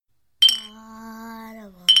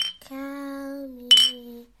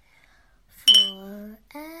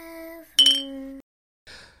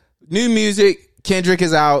New music. Kendrick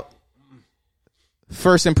is out.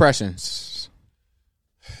 First impressions.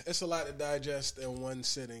 It's a lot to digest in one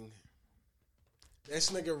sitting.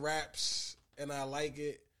 This nigga raps, and I like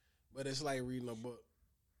it, but it's like reading a book.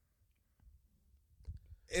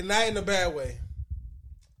 And not in a bad way,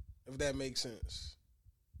 if that makes sense.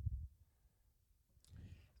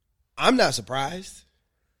 I'm not surprised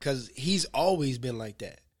because he's always been like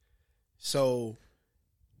that. So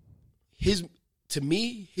to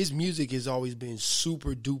me, his music has always been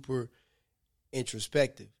super duper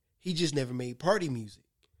introspective. He just never made party music.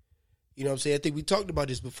 You know what I'm saying? I think we talked about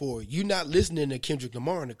this before. You're not listening to Kendrick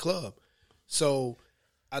Lamar in the club. So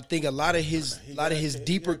I think a lot of his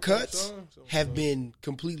deeper cuts have been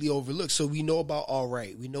completely overlooked. So we know about All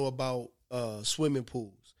Right. We know about Swimming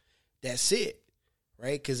Pools. That's it.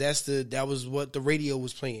 Right? Because that was what the radio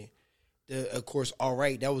was playing. Of course, All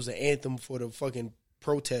Right, that was the anthem for the fucking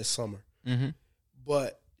protest summer. Mm-hmm.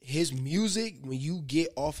 But his music, when you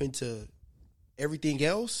get off into everything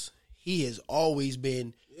else, he has always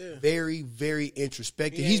been very, very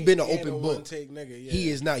introspective. He's been an open book. He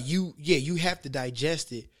is not. You have to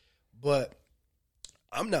digest it. But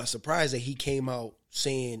I'm not surprised that he came out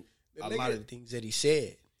saying a lot of the things that he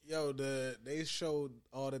said. Yo, they showed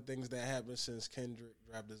all the things that happened since Kendrick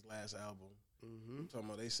dropped his last album. Mm-hmm. Talking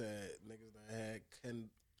about, they said niggas done had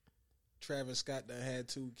Travis Scott done had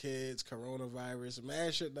 2 kids, coronavirus,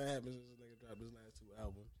 mad shit done happened since this nigga dropped his last 2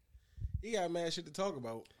 albums. He got mad shit to talk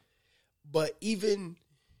about. But even,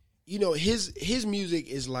 you know, his music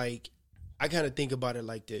is like, I kind of think about it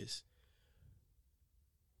like this.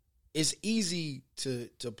 It's easy to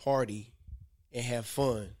party and have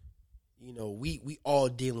fun. You know, we all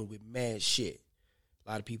dealing with mad shit.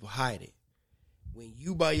 A lot of people hide it. When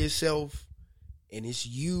you by yourself and it's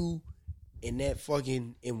you in that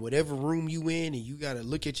fucking, in whatever room you in, and you got to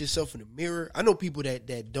look at yourself in the mirror. I know people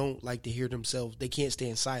that don't like to hear themselves. They can't stay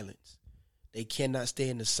in silence. They cannot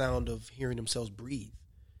stand the sound of hearing themselves breathe.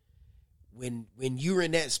 When you're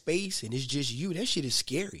in that space and it's just you, that shit is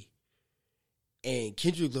scary. And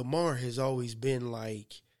Kendrick Lamar has always been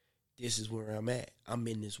like, this is where I'm at. I'm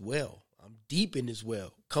in this well. I'm deep in this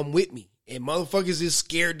well. Come with me. And motherfuckers is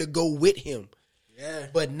scared to go with him. Yeah.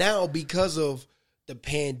 But now, because of the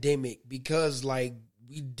pandemic, because like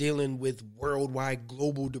we dealing with worldwide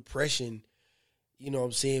global depression, you know what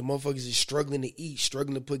I'm saying? Motherfuckers is struggling to eat,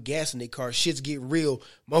 struggling to put gas in their car. Shit's getting real.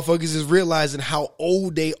 Motherfuckers is realizing how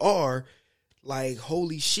old they are. Like,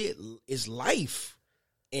 holy shit, it's life.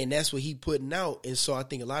 And that's what he putting out. And so I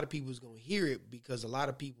think a lot of people is going to hear it because a lot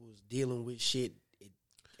of people is dealing with shit.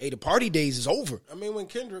 Hey, the party days is over. I mean, when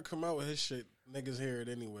Kendrick come out with his shit, niggas hear it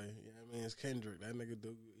anyway. You know what I mean? It's Kendrick. That nigga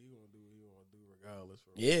do, he gonna do what he gonna do regardless.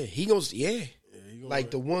 Yeah, he goes, he gonna like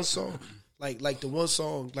the one song. Like the one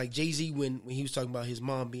song, like Jay-Z when he was talking about his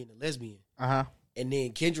mom being a lesbian. Uh-huh. And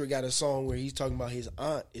then Kendrick got a song where he's talking about his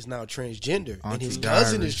aunt is now transgender. Auntie and his Diary.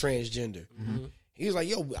 cousin is transgender. Mm-hmm. He was like,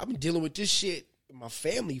 yo, I've been dealing with this shit in my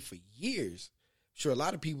family for years. I'm sure a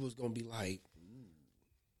lot of people is going to be like,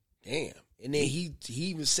 damn. And then he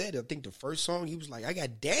even said, I think the first song, he was like, I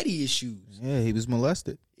got daddy issues. Yeah, he was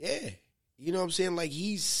molested. Yeah. You know what I'm saying? Like,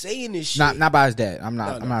 he's saying this shit. Not by his dad. I'm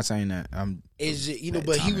not saying that.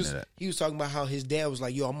 But he was talking about how his dad was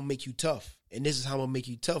like, yo, I'm gonna make you tough. And this is how I'm gonna make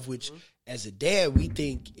you tough, which as a dad, we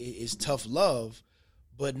think is tough love.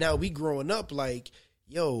 But now we growing up like,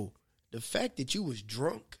 yo, the fact that you was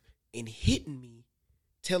drunk and hitting me,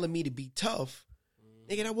 telling me to be tough,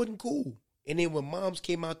 nigga, that wasn't cool. And then when moms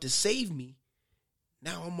came out to save me,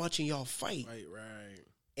 now I'm watching y'all fight. Right.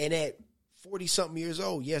 And at 40-something years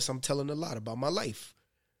old, yes, I'm telling a lot about my life.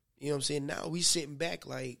 You know what I'm saying? Now we sitting back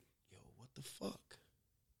like, yo, what the fuck?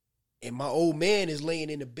 And my old man is laying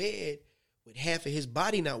in the bed with half of his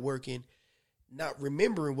body not working, not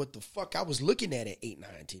remembering what the fuck I was looking at 8, 9,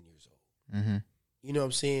 10 years old. Mm-hmm. You know what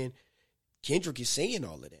I'm saying? Kendrick is saying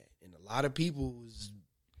all of that. And a lot of people,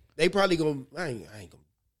 they probably going to, I ain't going to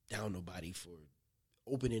down nobody for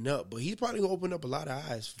opening up, but he's probably gonna open up a lot of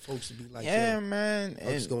eyes for folks to be like, yeah, man,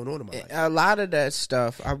 what's going on in my life? A lot of that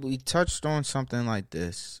stuff, we touched on something like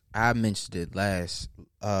this. I mentioned it last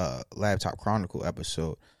Laptop Chronicle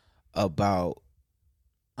episode about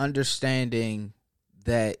understanding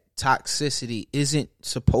that toxicity isn't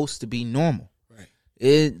supposed to be normal. Right.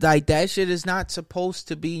 It like that shit is not supposed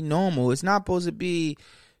to be normal. It's not supposed to be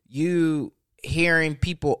you hearing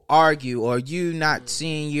people argue or you not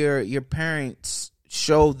seeing your parents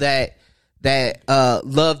show that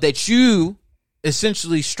love that you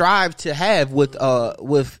essentially strive to have with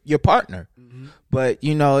your partner. Mm-hmm. But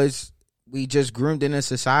you know, we just groomed in a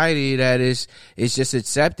society that is just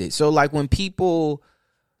accepted. So like when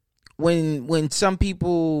some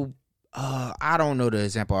people I don't know the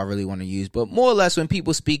example I really want to use, but more or less when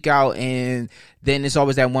people speak out and then it's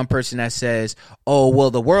always that one person that says, oh,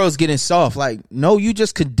 well, the world's getting soft. Like, no, you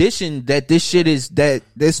just conditioned that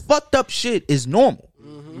this fucked up shit is normal.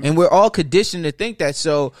 And we're all conditioned to think that.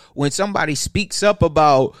 So when somebody speaks up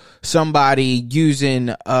about somebody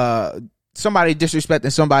using, somebody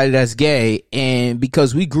disrespecting somebody that's gay, and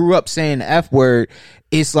because we grew up saying the F word,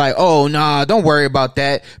 it's like, oh nah, don't worry about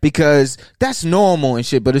that because that's normal and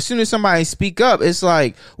shit. But as soon as somebody speak up, it's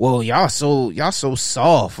like, well, y'all so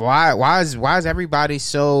soft. Why is everybody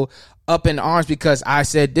so up in arms because I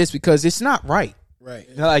said this? Because it's not right. Right.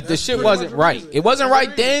 Like the shit wasn't right. It wasn't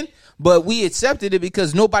right then, but we accepted it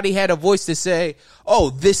because nobody had a voice to say, oh,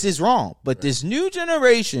 this is wrong. But this new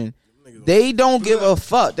generation, they don't give a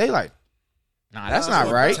fuck. They like, nah, that's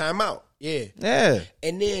not right. Time out. Yeah. Yeah.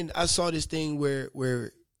 And then I saw this thing where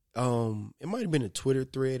it might have been a Twitter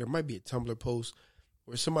thread or it might be a Tumblr post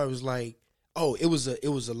where somebody was like, oh, it was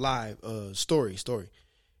a live story.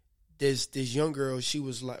 This young girl, she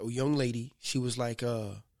was like, a young lady, she was like,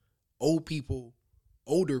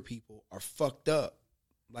 older people are fucked up.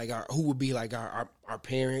 Like who would be like our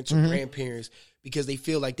parents or grandparents because they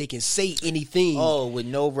feel like they can say anything. Oh, with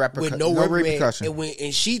no repercussion.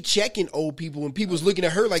 And she checking old people and people's looking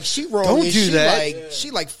at her like she wrong. Don't and do she that. Like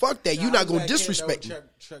she like fuck that. You're not gonna disrespect me.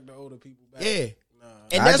 Check the older people back. Yeah. Nah.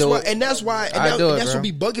 And that's why what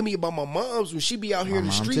be bugging me about my mom's when she be out here in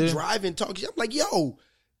the street too. driving, talking. I'm like, yo,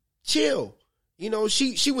 chill. You know,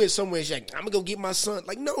 she went somewhere. She's like, I'm gonna go get my son.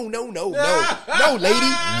 Like, no, lady,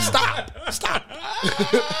 stop.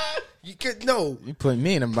 You could no. You put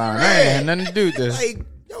me in a bind. I ain't had nothing to do with this. Like,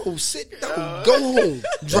 no, sit down, go home,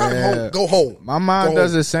 drive home, go home. My mom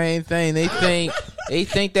does the same thing. They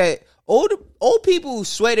think that old people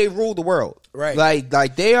swear they rule the world. Right.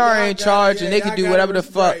 Like they are in charge and they can do whatever the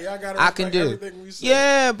fuck I can do.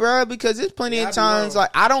 Yeah, bro, because there's plenty of times like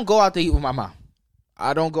I don't go out to eat with my mom.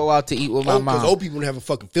 Because old people don't have a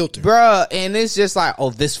fucking filter. Bruh, and it's just like, oh,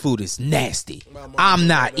 this food is nasty. I'm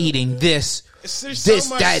not eating this.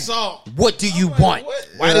 That. Salt. What do you want?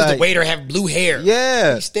 Why does the waiter have blue hair?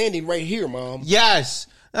 Yeah. He's standing right here, Mom. Yes.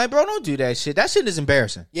 Like, bro, don't do that shit. That shit is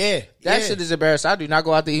embarrassing. Yeah. That shit is embarrassing. I do not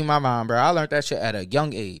go out to eat with my mom, bro. I learned that shit at a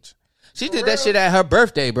young age. She did that shit at her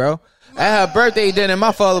birthday, bro. At her birthday, then, and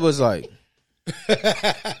my father was like...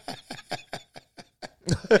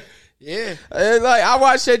 Yeah, like I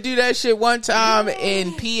watched her do that shit one time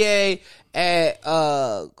in PA at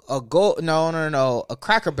a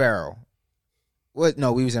Cracker Barrel. What?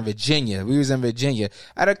 No, we was in Virginia.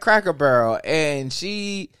 At a Cracker Barrel, and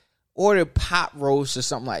she ordered pot roast or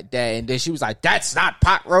something like that, and then she was like, "That's not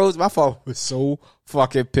pot roast." My father was so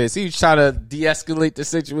fucking pissed. He was trying to de-escalate the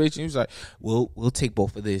situation. He was like, "We'll take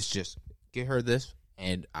both of this. Just get her this,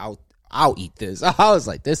 and I'll eat this." I was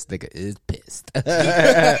like, this nigga is pissed.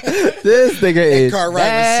 This nigga is car ride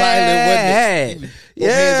was silent, wasn't it?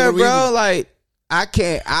 Yeah, bro. Like,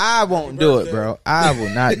 I won't do it, bro. I will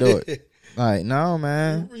not do it. Like, no,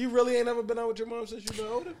 man. You really ain't ever been out with your mom since you've been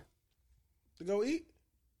older? To go eat?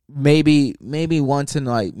 Maybe once,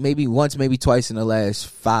 maybe twice in the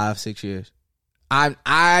last 5-6 years. I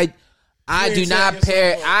do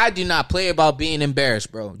not play about being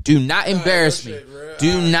embarrassed, bro. Do not embarrass me.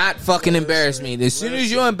 Do not fucking embarrass me. As soon as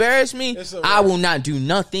you embarrass me, I will not do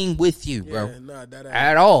nothing with you, bro.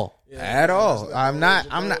 At all. At all.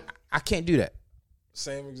 I can't do that.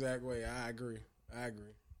 Same exact way. I agree.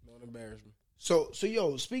 Don't embarrass me. So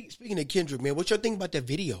yo, speaking of Kendrick, man, what's your thing about that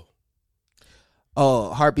video?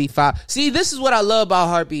 Oh, Heartbeat 5. See, this is what I love about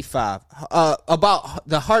Heartbeat 5. About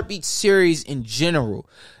the Heartbeat series in general.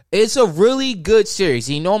 It's a really good series.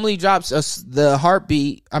 He normally drops us the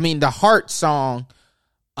Heart song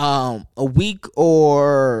a week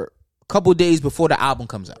or a couple days before the album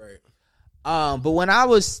comes out. Right. But when I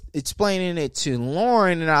was explaining it to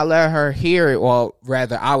Lauren and I let her hear it, well,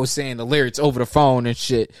 rather I was saying the lyrics over the phone and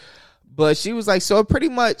shit. But she was like, so pretty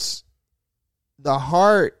much the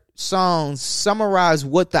Heart songs summarize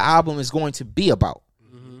what the album is going to be about.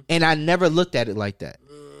 Mm-hmm. And I never looked at it like that.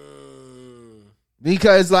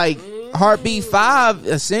 Because, like, Heartbeat 5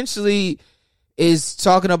 essentially is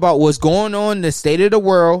talking about what's going on in the state of the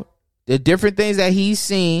world, the different things that he's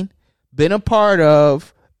seen, been a part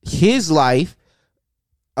of, his life.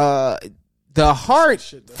 The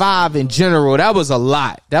Heart 5 in general, that was a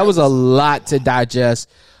lot. That was a lot to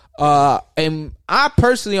digest. And I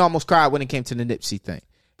personally almost cried when it came to the Nipsey thing.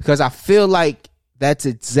 Because I feel like that's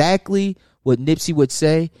exactly what Nipsey would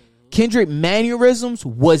say. Kendrick mannerisms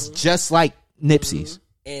was just like Nipsey's.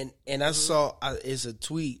 And I saw it's a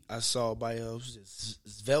tweet I saw by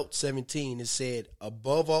Svelte17. It said,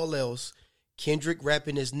 above all else, Kendrick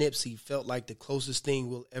rapping as Nipsey felt like the closest thing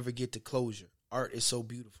we'll ever get to closure. Art is so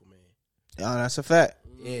beautiful, man. Oh, that's a fact.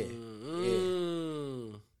 Yeah.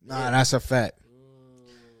 Nah, that's a fact.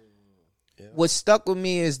 Yeah. What stuck with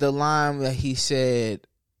me is the line that he said,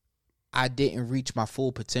 I didn't reach my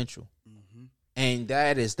full potential. Mm-hmm. And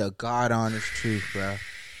that is the God honest truth, bro.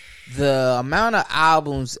 The amount of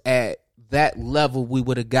albums at that level we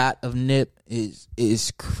would have got of Nip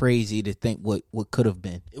is crazy to think what could have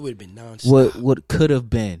been. It would have been nonstop. What could have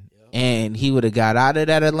been. Yep. And he would have got out of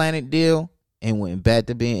that Atlantic deal and went back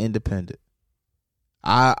to being independent.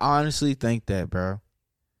 I honestly think that, bro.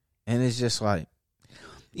 And it's just like,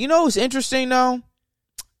 you know what's interesting though?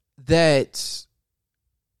 That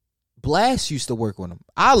Blast used to work with him.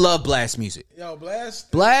 I love Blast music. Yo,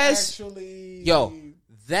 Blast actually. Yo,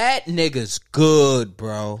 that nigga's good,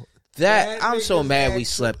 bro. That I'm so nigga's mad we actually-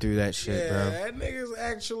 slept through that shit, Yeah, bro. that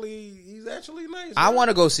nigga's he's actually nice. I man. want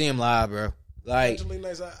to go see him live, bro. Like, Actually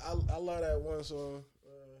nice. I love that one song.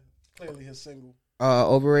 Clearly his single.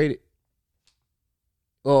 overrated.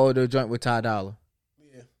 Oh, the joint with Ty Dolla.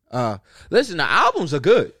 Yeah. Listen, the albums are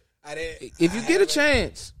good. I did. If you get a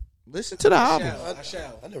chance, listen to the album. I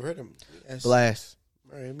shall. I never heard him. Blast.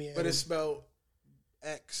 But it's spelled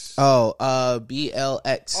X. Oh,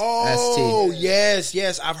 BLXST. Oh,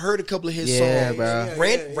 yes. I've heard a couple of his Yeah, songs. bro.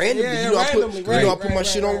 Randomly, Yeah, you know, randomly, I put my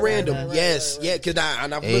shit on right, random. right, yes, right. yeah, because I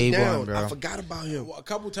looked A1, down. bro. I forgot about him. Well, a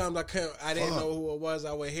couple times I didn't know who it was.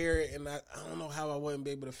 I would hear it, and I don't know how I wouldn't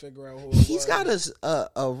be able to figure out who it was. He's got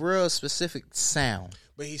a real specific sound.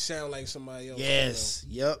 But he sound like somebody else. Yes,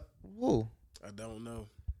 yep. Ooh. I don't know.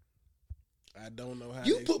 I don't know how.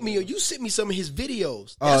 You they put me. spell it. You sent me some of his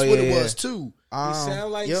videos. Oh, That's what yeah, it yeah. was too. He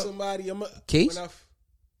sound like yep. somebody. Case?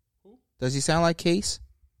 Does he sound like Case?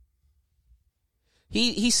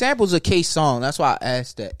 He samples a Case song. That's why I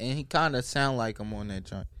asked that, and he kind of sound like him on that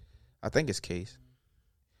joint. I think it's Case.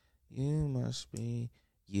 You must be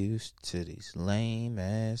used to these lame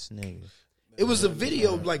ass niggas. It was a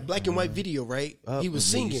video, like black and white video, right? He was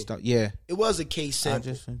singing. Yeah. It was a Case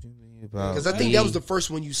sample. Because I think that was the first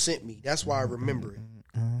one you sent me. That's why I remember it.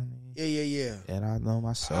 Yeah. And I know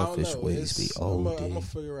my selfish ways be I'm OD. gonna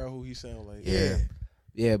figure out who he sound like. Yeah.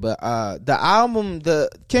 Yeah, but the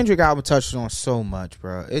Kendrick album touched on so much,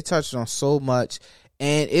 bro. It touched on so much,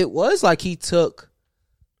 and it was like he took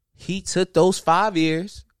those 5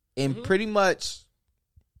 years and pretty much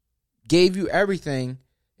gave you everything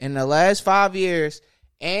in the last 5 years,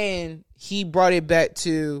 and he brought it back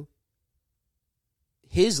to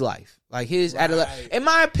his life, like his Right. in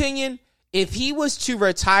my opinion. If he was to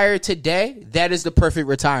retire today, that is the perfect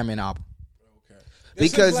retirement album. Okay.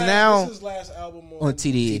 Because now- this is his last album On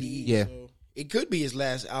TDE, yeah. So, It could be his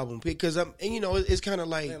last album because it's kind of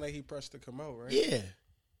like, man, like he pressed to come out, right? yeah,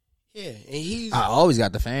 and he's I always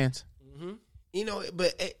got the fans.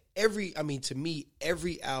 but to me,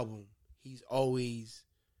 every album he's always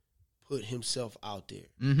put himself out there.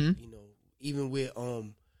 Mm-hmm. Even with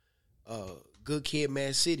Good Kid,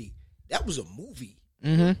 Mad City, that was a movie.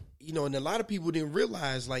 Mm-hmm. And a lot of people didn't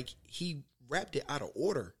realize like he rapped it out of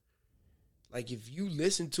order. Like if you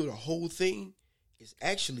listen to the whole thing, it's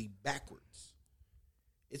actually backwards.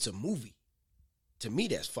 It's a movie. To me,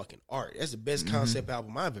 that's fucking art. That's the best concept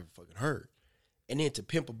album I've ever fucking heard. And then To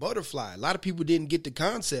Pimp a Butterfly, a lot of people didn't get the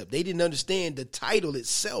concept. They didn't understand the title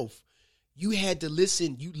itself. You had to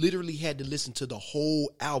listen. You literally had to listen to the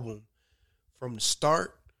whole album from the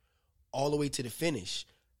start all the way to the finish.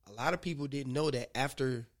 A lot of people didn't know that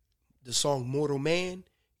after the song Mortal Man,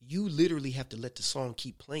 you literally have to let the song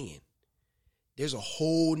keep playing. There's a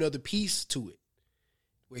whole nother piece to it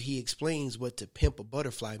where he explains what to pimp a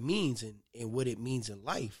butterfly means and what it means in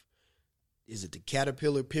life. Is it the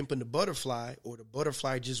caterpillar pimping the butterfly or the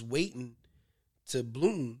butterfly just waiting to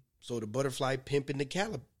bloom so the butterfly pimping the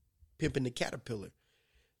caterpillar?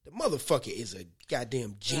 The motherfucker is a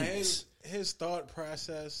goddamn genius. His thought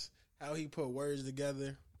process, how he put words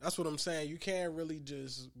together. That's what I'm saying. You can't really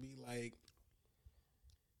just be like,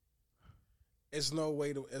 it's no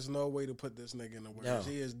way to put this nigga in the words. No.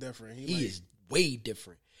 He is different. He is way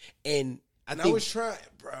different. And I And think I was trying,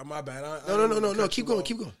 bro. My bad. No. Keep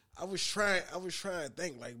going. I was trying to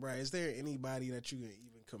think, like, bro, is there anybody that you can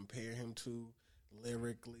even compare him to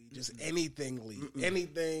lyrically? Just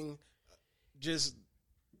anything. Just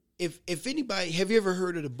if anybody, have you ever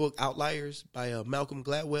heard of the book Outliers by Malcolm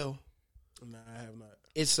Gladwell? nah, I have not.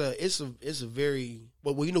 It's a very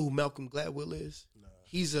well. You know who Malcolm Gladwell is? No.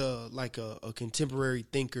 He's a contemporary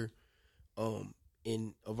thinker,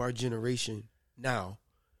 of our generation now,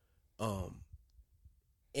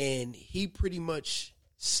 and he pretty much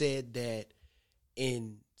said that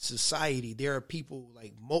in society, there are people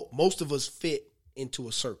like most of us fit into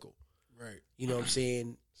a circle. Right. You know what I'm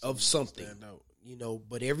saying? Of something. Stand out. You know,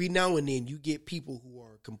 but every now and then you get people who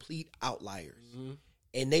are complete outliers.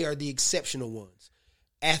 And they are the exceptional ones.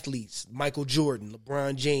 Athletes, Michael Jordan,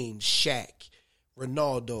 LeBron James, Shaq,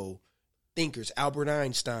 Ronaldo, thinkers, Albert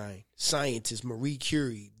Einstein, scientists, Marie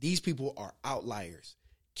Curie. These people are outliers.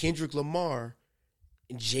 Kendrick Lamar,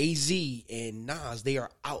 and Jay-Z, and Nas, they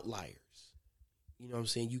are outliers. You know what I'm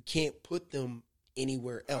saying? You can't put them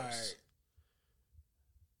anywhere else. All right.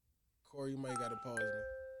 Corey, you might got to pause me.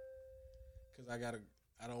 Because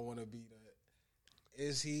I don't want to be that.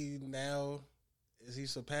 Is he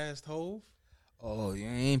surpassed Hove? Oh, you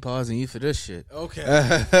ain't pausing you for this shit. Okay.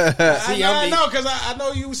 See, I know, because I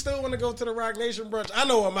know you still want to go to the Rock Nation brunch. I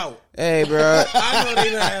know I'm out. Hey, bro. I know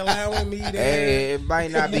they're not allowing me there. Hey, it might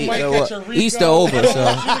not be. You might catch a Rico. Easter over, so.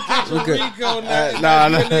 You good. Rico now.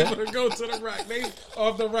 Nah. Able to go to the Rock Nation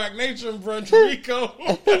off the Rock Nation brunch, Rico.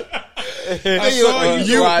 I saw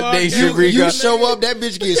you. Rock Nation, Rico. You show up, that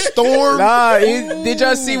bitch gets stormed. Nah, did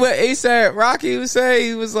y'all see what ASAP Rocky was saying?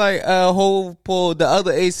 He was like, Hov pulled the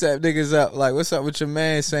other ASAP niggas up. Like, what's up with your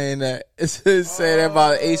man saying that? Saying that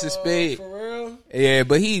about Ace of Spades. For real? Yeah,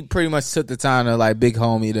 but he pretty much took the time to like big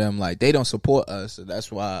homie them. Like, they don't support us, so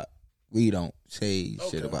that's why we don't say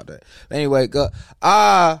shit about that. But anyway, go.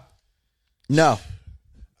 No.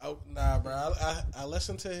 Oh, nah, bro. I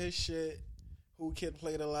listened to his shit. Who Kid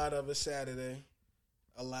played a lot of it Saturday.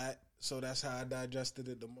 A lot. So that's how I digested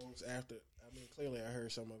it the most after. I mean, clearly I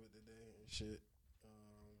heard some of it today and shit.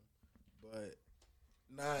 But,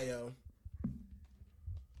 nah, yo.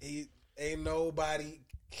 He ain't nobody.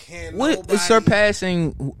 What is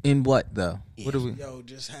surpassing in what, though? Yeah. What do we... Yo,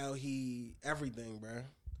 just how he... Everything, bro.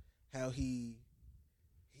 How he...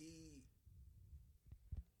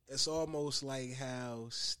 It's almost like how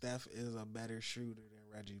Steph is a better shooter than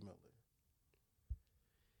Reggie Miller.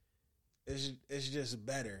 It's just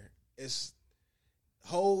better. It's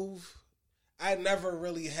Hove. I never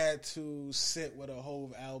really had to sit with a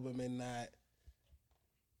Hove album and not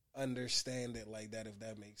understand it like that, if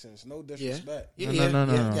that makes sense. No disrespect.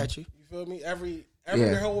 No. Got you. You feel me? Every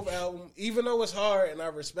Hove album, even though it's hard and I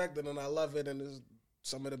respect it and I love it and it's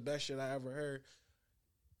some of the best shit I ever heard,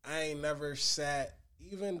 I ain't never sat,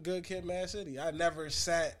 even Good Kid, Mad City, I never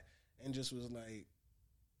sat and just was like,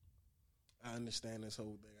 I understand this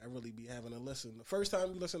whole thing. I really be having to listen. The first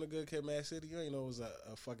time you listen to Good Kid, Mad City, you ain't know it was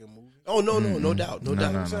a fucking movie. Oh, no doubt. No doubt. You know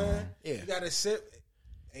what I'm saying? Yeah. You gotta sit.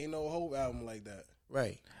 Ain't no whole album like that.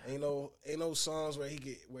 Right. Ain't no songs where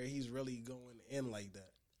he's really going in like that.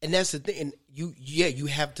 And that's the thing. And you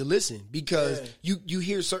have to listen because you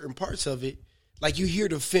hear certain parts of it. Like you hear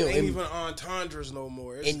the film. It ain't even entendres no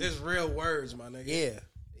more. It's real words, my nigga. Yeah.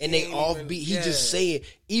 And they offbeat. He just saying,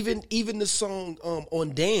 even the song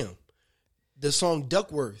on Damn. The song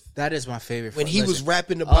Duckworth. That is my favorite. When he was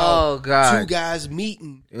rapping about two guys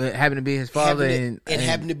meeting. It happened to be his father and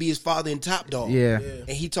happened to be his father and Top Dog. Yeah. And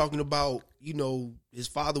he talking about, his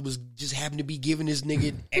father was just happened to be giving his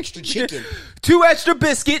nigga extra chicken. 2 extra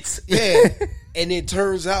biscuits. Yeah. And it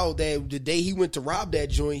turns out that the day he went to rob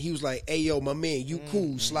that joint, he was like, hey, yo, my man, you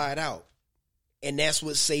cool, slide out. And that's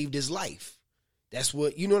what saved his life. That's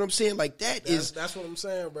what, you know what I'm saying? Like that's what I'm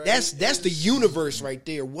saying, bro. That's the universe right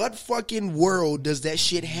there. What fucking world does that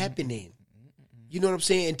shit happen in? You know what I'm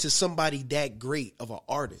saying? And to somebody that great of an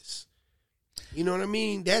artist. You know what I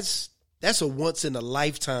mean? That's a once in a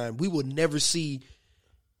lifetime. We will never see.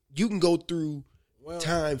 You can go through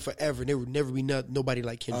time forever. There would never be nobody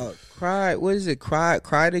like Kendrick. Cry. What is it? Cry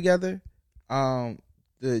together.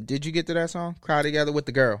 Did you get to that song? Cry Together with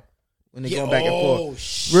the girl. When they going back and forth.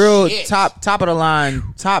 Shit. Real top of the line,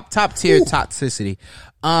 top tier toxicity.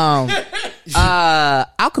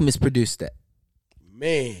 Alchemist produced that.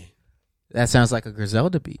 Man. That sounds like a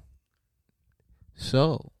Griselda beat.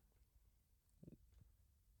 So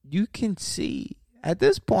you can see at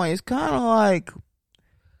this point it's kind of like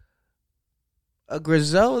a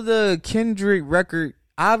Griselda Kendrick record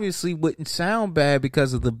obviously wouldn't sound bad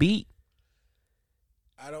because of the beat.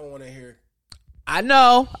 I don't want to hear. I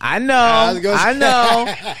know.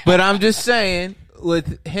 But I'm just saying,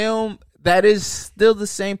 with him, that is still the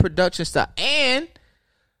same production style. And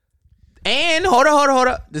hold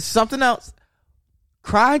up. There's something else.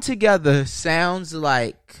 Cry Together sounds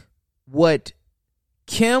like what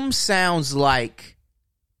Kim sounds like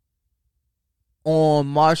on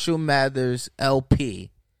Marshall Mathers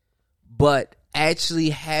LP, but actually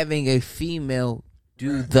having a female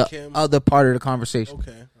do the Kim. Other part of the conversation.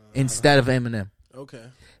 Okay. Instead of Eminem. Okay.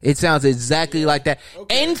 It sounds exactly like that.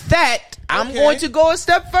 Okay. In fact, I'm going to go a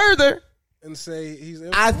step further. and say he's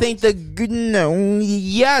influenced? I think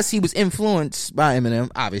yes, he was influenced by Eminem,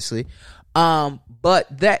 obviously.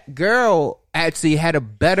 But that girl actually had a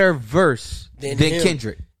better verse than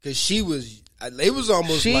Kendrick. Because she was, it was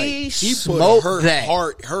almost like she smoked put her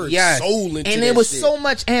heart, her soul into and that it was shit. so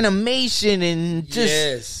much animation and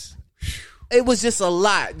just, it was just a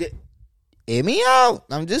lot. Hear me out.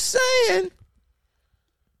 I'm just saying.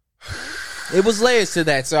 It was layers to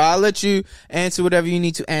that, so I'll let you answer whatever you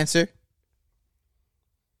need to answer.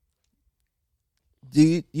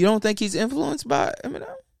 You don't think he's influenced by Eminem?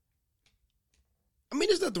 I mean,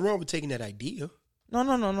 there's nothing wrong with taking that idea. No.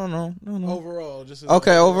 Overall, just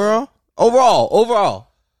okay. Overall,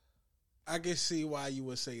 I can see why you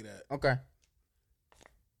would say that. Okay.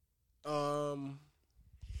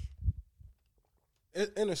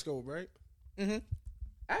 Interscope, right? Mm-hmm.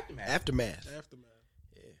 Aftermath. Yeah.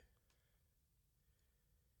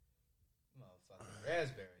 Motherfucking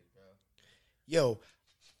raspberries, bro. Yo,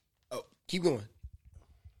 keep going.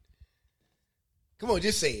 Come on,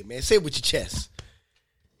 just say it, man. Say it with your chest.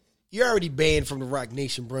 You're already banned from the Rock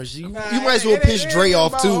Nation, bro. You might as well piss Dre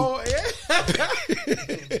off too.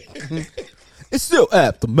 It's still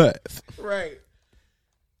Aftermath, right?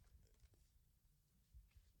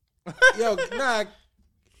 Yo,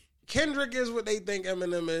 Kendrick is what they think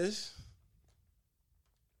Eminem is.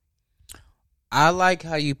 I like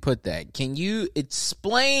how you put that. Can you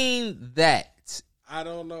explain that? I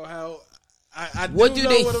don't know how. What do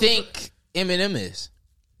they think Eminem is?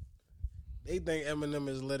 They think Eminem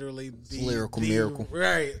is literally the lyrical miracle.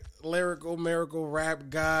 Right. Lyrical miracle rap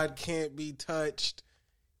god, can't be touched,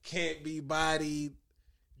 can't be bodied.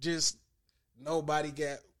 Just nobody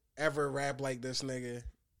can ever rap like this nigga.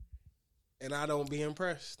 And I don't be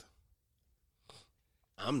impressed.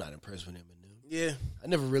 I'm not impressed with Eminem. Yeah. I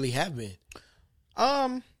never really have been.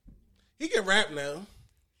 He can rap now.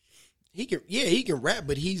 He can rap,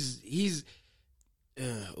 but he's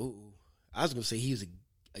I was gonna say he was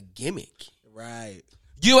a gimmick. Right.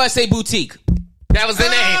 USA Boutique. That was the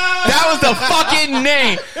name. That was the fucking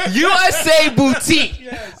name. USA Boutique.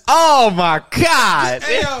 Yes. Oh my God.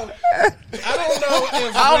 Hey, yo, I don't know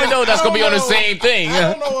if I don't even know if that's gonna be on the same thing.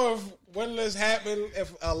 I don't know if when this happened,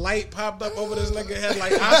 if a light popped up over this nigga head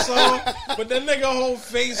like I saw, but that nigga whole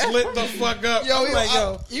face lit the fuck up.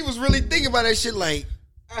 He was really thinking about that shit like.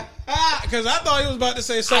 Because I thought he was about to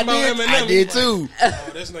say something about Eminem. I did too. Oh,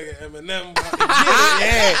 this nigga Eminem about to get it.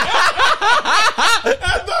 I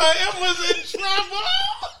thought it was in trouble.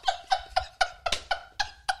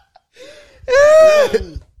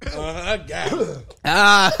 I got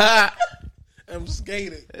it. I'm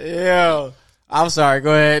skating. Yo, I'm sorry.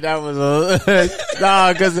 Go ahead. That was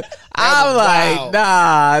because I'm like,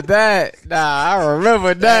 wild. I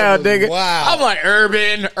remember now, nigga. Wow. I'm like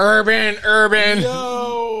urban.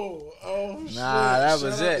 Yo, shit. That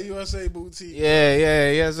was Shout out it. to USA Boutique.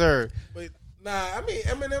 Yeah, yes, sir. But I mean,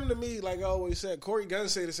 Eminem to me, like I always said, Corey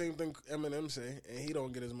Guns say the same thing Eminem say, and he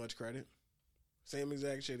don't get as much credit. Same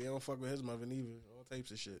exact shit. He don't fuck with his mother neither. All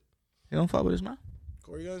types of shit. He don't fuck with his mom?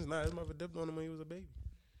 Corey Guns, his mother dipped on him when he was a baby.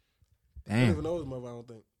 Damn. I don't even know his mother, I don't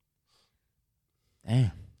think.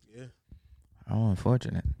 Damn. Yeah. Oh,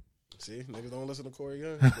 unfortunate. See, niggas don't listen to Corey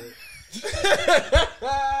Guns.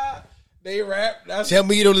 They rap. Tell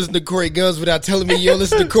me you don't listen to Corey Guns without telling me you don't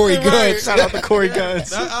listen to Corey Guns. Shout out to Corey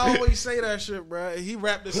Guns. I always say that shit, bro. He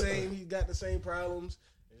rap the same. He got the same problems.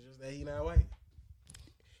 It's just that he not white.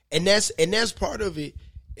 And that's part of it.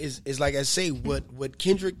 Is like I say, what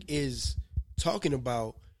Kendrick is talking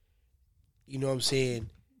about. You know what I'm saying?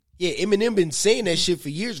 Yeah, Eminem been saying that shit for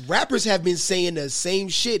years. Rappers have been saying the same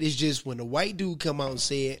shit. It's just when the white dude come out and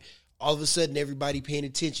say it, all of a sudden everybody paying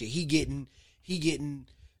attention. He getting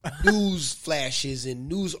news flashes and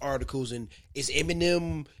news articles, and is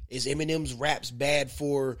Eminem's raps bad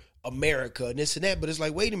for America and this and that? But it's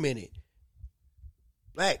like, wait a minute.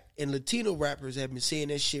 Black and Latino rappers have been saying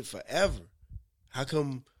that shit forever. How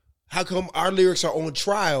come our lyrics are on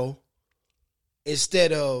trial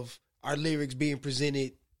instead of our lyrics being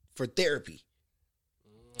presented for therapy?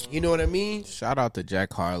 You know what I mean? Shout out to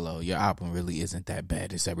Jack Harlow. Your album really isn't that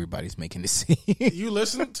bad as everybody's making it seem. You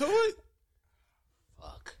listen to it?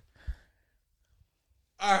 Fuck.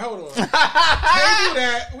 All right, hold on. Can't do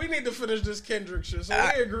that. We need to finish this Kendrick shit.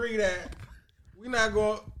 So we agree that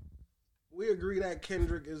we agree that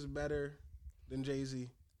Kendrick is better than Jay-Z.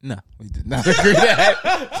 No, we did not agree that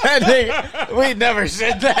nigga, we never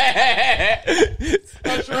said that.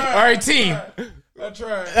 I tried. All right, team. I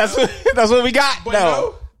tried. That's what we got. But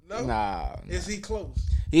no. Nah. Is he close?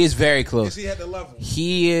 He is very close. Is he at the level?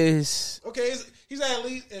 He is. Okay, he's at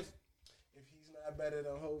least if he's not better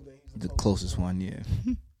than Hov, then he's the closest one. Yeah.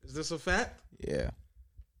 Is Is this a fact? Yeah.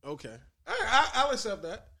 Okay. I'll accept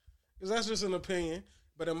that. Because that's just an opinion.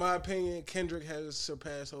 But in my opinion, Kendrick has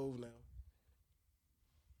surpassed Hove now.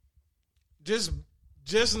 Just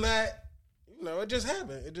not, it just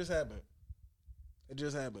happened. It just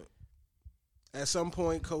happened. At some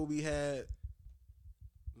point, Kobe had,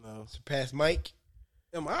 surpassed Mike.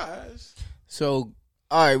 In my eyes. So,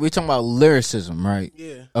 all right, we're talking about lyricism, right?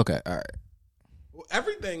 Yeah. Okay, all right. Well,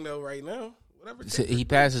 everything, though, right now. Whatever. So he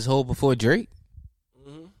passed his whole before Drake?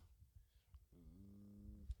 Mm-hmm.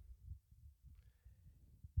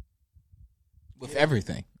 With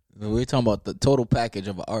everything. We're talking about the total package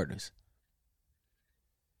of an artist.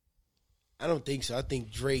 I don't think so. I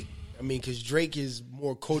think Drake. I mean, because Drake is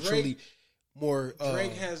more culturally more.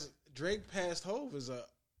 Drake passed Hove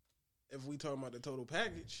if we talking about the total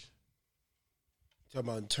package. Talking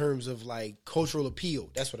about in terms of like cultural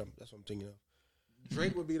appeal. That's what I'm thinking of.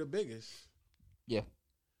 Drake would be the biggest. Yeah.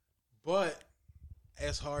 But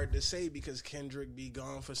it's hard to say because Kendrick be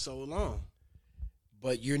gone for so long.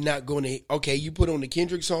 But you're not going to... Okay, you put on the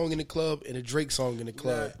Kendrick song in the club and a Drake song in the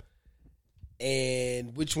club.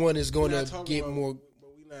 And which one is going to get more...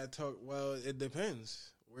 But we not talking... Well, it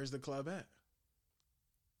depends. Where's the club at?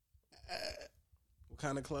 What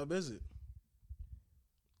kind of club is it?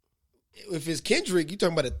 If it's Kendrick, you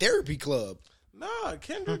talking about a therapy club. Nah,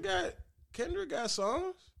 Kendrick got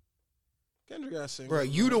songs. Kendrick got singles. Bro,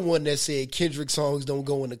 you the one that said Kendrick songs don't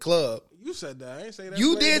go in the club. You said that. I ain't say that.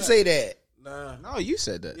 You did say that. Nah. No, you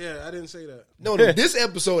said that. Yeah, I didn't say that. No, this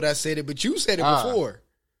episode I said it, but you said it before.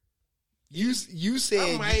 You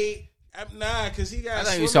said... Nah, because he got... I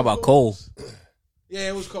thought you was talking about Cole. Yeah,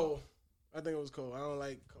 it was Cole. I think it was Cole. I don't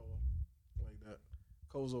like Cole like that.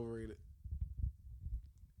 Cole's overrated.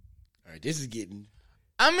 All right, this is getting...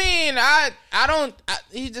 I mean,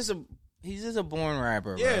 he's just a boring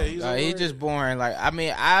rapper, bro. Yeah, he's just boring. Like, I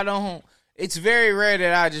mean, I don't... It's very rare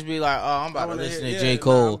that I just be like, oh, I'm about to listen to J.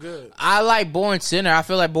 Cole. Nah, I like Born Sinner. I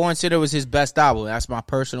feel like Born Sinner was his best album. That's my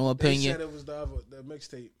personal opinion. They said it was the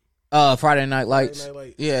mixtape. Friday Night Lights.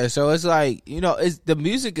 Yeah, so it's like, the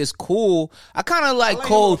music is cool. I kind of like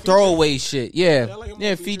Cole throwaway shit.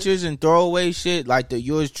 Yeah, features and throwaway shit, like the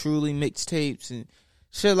Yours Truly mixtapes and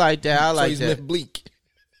shit like that. I like that. Bleak.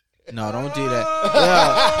 No, don't do that.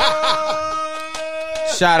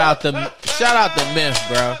 Shout out to Myth,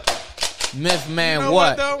 bro. Myth, man,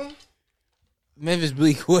 what? Memphis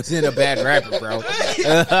Bleak wasn't a bad rapper, bro.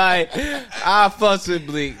 I fuss with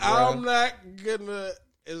Bleak, bro. I'm not gonna...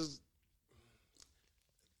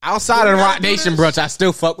 Outside of the Rock Nation brunch, I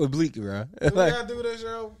still fuck with Bleak, bro. We gotta do this,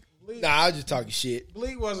 yo. Bleak, Nah, I was just talking shit.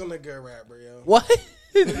 Bleak wasn't a good rapper, yo. What?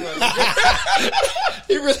 He really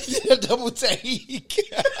did a double take.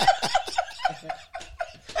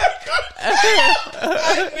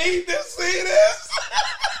 I need to see this.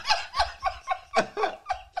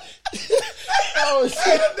 Oh,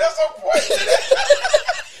 shit. Disappointed.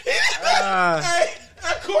 Hey,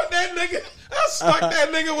 I caught that nigga. I stuck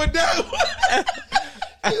that nigga with that one.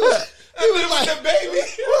 He was like the baby.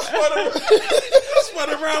 Spun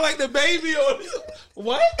around like the baby on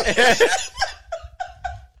what?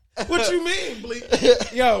 What you mean, Bleak?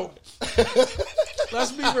 Yo,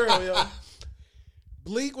 let's be real, yo.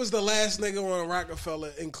 Bleak was the last nigga on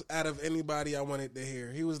Rockefeller out of anybody I wanted to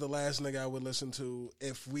hear. He was the last nigga I would listen to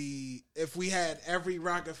if we had every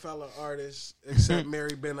Rockefeller artist except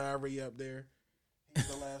Mary Ben Ari up there. He's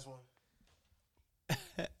the last one.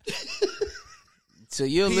 So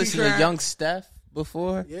you listened to Young Steph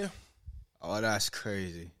before? Yeah. Oh, that's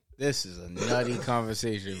crazy. This is a nutty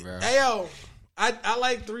conversation, bro. Hey, yo, I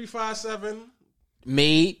like 357.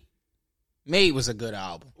 Made was a good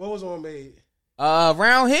album. What was on Made?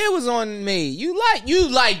 Round Here was on Made. You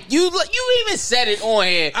even said it on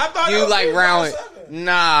here. I thought you like Round.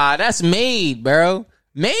 Nah, that's Made, bro.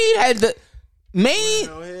 Made had the Made.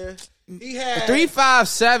 He had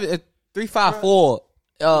 357, 354.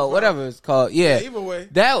 Whatever it's called. Yeah. Either way,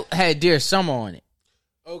 that had Dear Summer on it.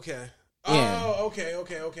 Okay. Yeah. Oh, okay.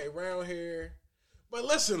 Round Here. But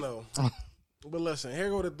listen though. Here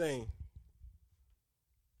go the thing.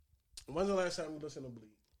 When's the last time you listened to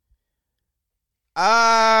Bleak?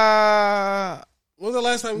 When's the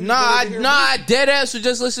last time? I dead ass was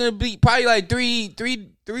just listening to Bleak probably like three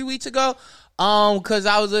weeks ago. Cause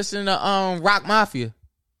I was listening to Rock Mafia.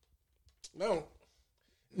 No.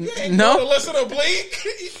 You ain't gonna listen to Bleak.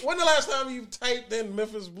 When the last time you typed in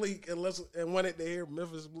Memphis Bleak and wanted to hear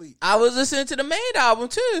Memphis Bleak? I was listening to the Made album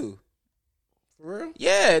too. For real?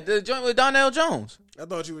 Yeah, the joint with Donnell Jones. I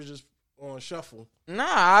thought you was just on shuffle.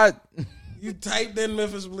 Nah, you typed in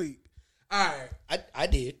Memphis Bleak. All right, I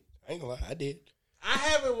did. I ain't gonna lie, I did. I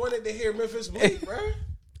haven't wanted to hear Memphis Bleak, bro.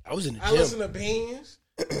 I was in the I gym. listen to Beans.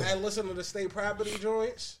 I listen to the state property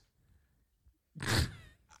joints.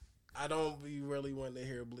 I don't be really wanting to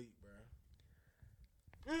hear Bleak,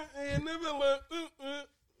 bro.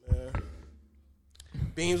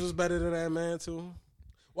 Beans was better than that man too.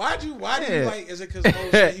 Why do you like? Is it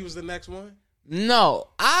because he was the next one? No,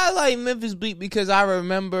 I like Memphis Bleak because I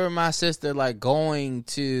remember my sister like going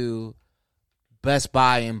to Best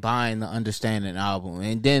Buy and buying the Understanding album,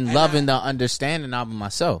 and then loving the Understanding album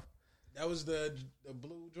myself. That was the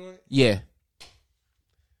blue joint. Yeah.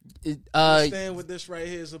 Understand what this right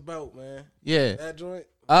here is about, man. Yeah. That joint.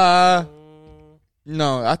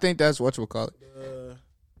 No, I think that's what we'll call it. The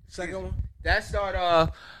second one. That start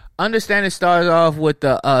off. Understanding starts off with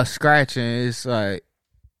the scratching. It's like,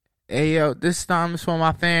 hey yo, this time is for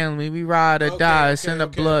my family. We ride or die. Send the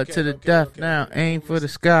blood to the death now. Aim for the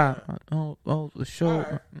sky. Oh, for sure.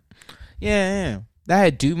 Right. Yeah. That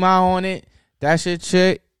had Duma on it. That's your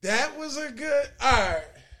chick. That was a good. All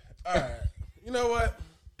right. You know what?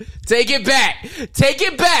 Take it back. Take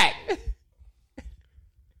it back.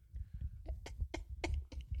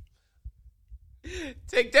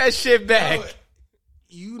 Take that shit back.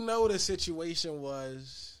 You know the situation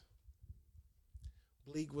was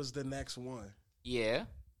Bleak was the next one. Yeah.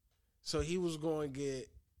 So he was going to get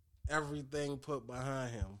everything put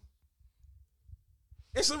behind him.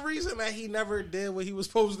 It's a reason that he never did what he was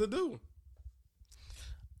supposed to do.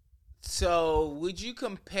 So would you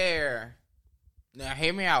compare? Now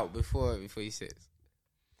hear me out before you say this.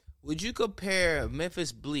 Would you compare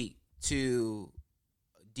Memphis Bleak to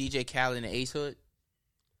DJ Khaled and Ace Hood?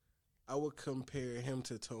 I would compare him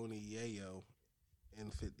to Tony Yayo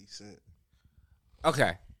and 50 Cent.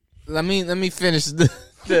 Okay. Let me finish the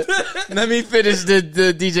let me finish the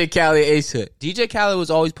DJ Khaled Ace Hood. DJ Khaled was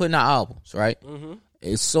always putting out albums, right? Mm-hmm.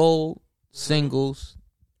 It's sold, singles,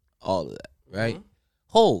 all of that, right? Mm-hmm.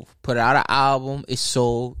 Hove put out an album, it's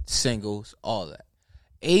sold, singles, all of that.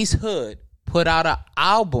 Ace Hood put out an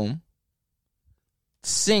album,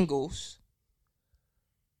 singles,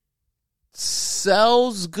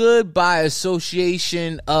 sells good by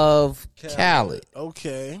association of Khaled.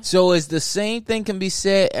 Okay. So it's the same thing can be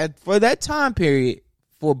said for that time period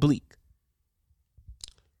for Bleak.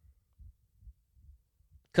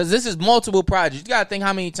 Because this is multiple projects. You got to think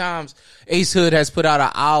how many times Ace Hood has put out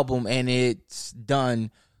an album and it's done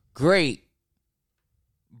great.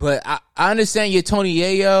 But I understand your Tony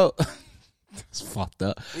Yayo. It's fucked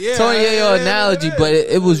up. Yeah, Tony Yayo analogy, but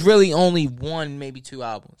it was really only one, maybe two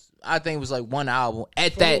albums. I think it was like one album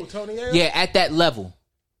at that. Tony Yayo? Yeah, at that level.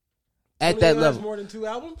 At Tony that Yayo level. Has more than two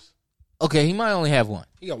albums? Okay, he might only have one.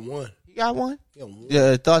 He got one. You got one? He got one.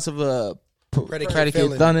 Yeah, thoughts of a predicate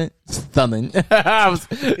felon. stunning. Shout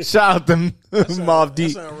out to Mobb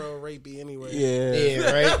Deep. That sound real rapey anyway.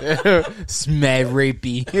 Yeah, right. Smack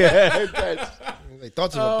rapey. They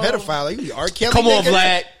thought you were a pedophile. Like, you R. Kelly. Come on,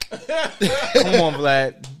 Vlad. Come on,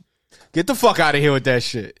 Vlad. Get the fuck out of here with that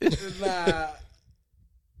shit. Nah,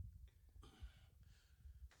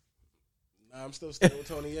 I'm still sticking with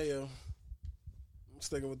Tony Yayo. I'm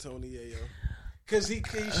sticking with Tony Yayo. Because he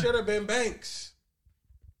should have been Banks.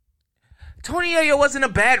 Tony Yayo wasn't a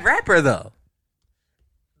bad rapper, though.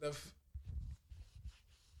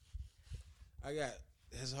 I got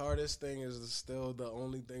his hardest thing is still the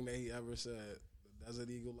only thing that he ever said. The Desert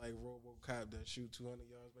Eagle like RoboCop that shoot 200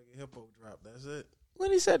 yards, make a hippo drop. That's it.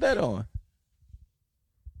 When he said that on?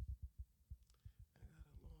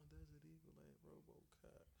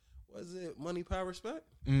 Was it Money, Power, Respect?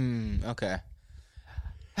 Okay.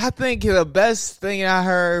 I think the best thing I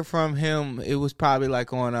heard from him, it was probably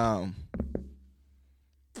like on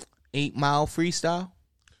 8 Mile Freestyle.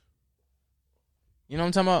 You know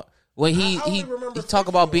what I'm talking about? When he talk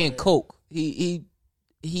about being coke. He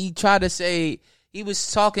tried to say he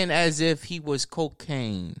was talking as if he was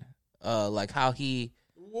cocaine. Like how he.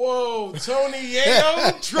 Whoa, Tony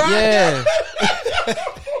Yayo tried. Yeah.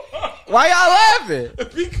 Why y'all laughing?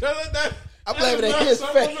 Because of that. I'm laughing at his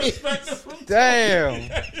face.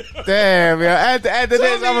 Damn, yo. After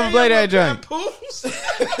this, I'm gonna play that joint.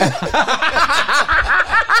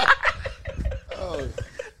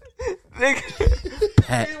 He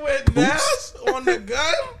went Nas on the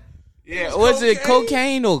gun. Yeah, was it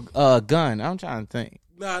cocaine or gun? I'm trying to think.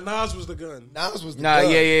 Nah, Nas was the gun. Nas was the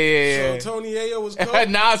gun. Yeah. So Tony Yayo was coke.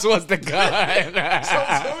 Nas was the gun. So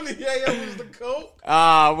Tony Yayo was the coke.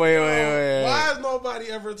 Wait. Why has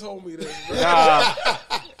nobody ever told me this, bro?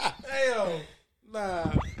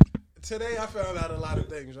 Nah. Today I found out a lot of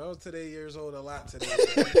things. I was today years old a lot today.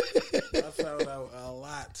 I found out a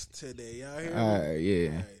lot today. Y'all hear me? All right, yeah.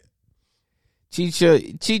 All right.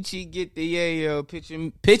 Chichi get the yayo.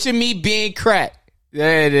 Picture me being cracked.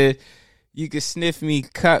 There it is. You can sniff me,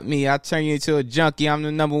 cut me. I'll turn you into a junkie. I'm the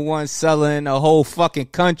 #1 seller in the whole fucking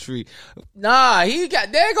country. Nah, there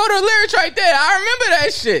go the lyrics right there. I remember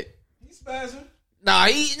that shit. He spazzing. Nah,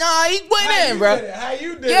 he went in, bro. How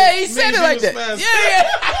you did it? Yeah, he said it like that. Yeah.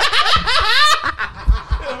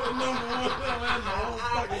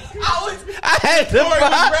 I had to Yo,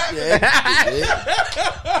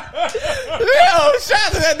 shout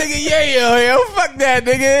out to that nigga yo, fuck that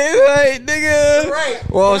nigga. Like, nigga. Right.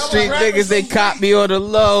 Wall Street niggas, they caught me on the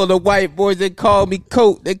low. The white boys, they call me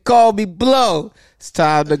coat. They call me blow. It's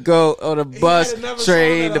time to go on the bus,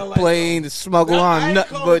 train, the plane, to smuggle on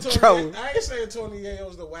nothing but trouble. I ain't saying Tony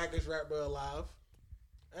Yayo's the wackest rapper alive.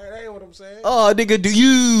 That ain't what I'm saying. Oh, nigga, do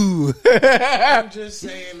you? I'm just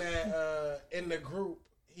saying that in the group,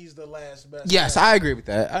 he's the last best. Yes, rapper. I agree with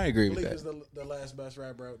that. I agree with Bleak that. is the last best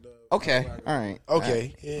rapper out there. Okay, all right.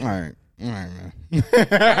 Okay. All right, man. All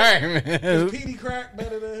right, man. Is Petey Crack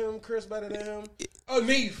better than him? Chris better than him? Oh,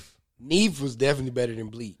 Neef. Neef was definitely better than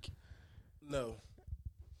Bleak. No.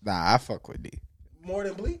 Nah, I fuck with D. More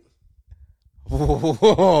than Bleak?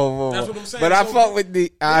 Whoa. That's what I'm saying. But I So- fuck with D.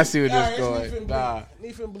 I see where Nah, this it's going. Neef and Nah. Bleak.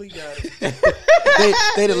 Neef and Bleak got it.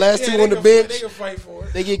 They the last two they on the can- bench. They can fight for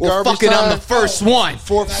it. They get Well, garbage fuck it, time. I'm the first one.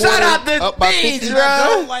 Fourth Shout quarter, out to up by Beans, 50. bro. I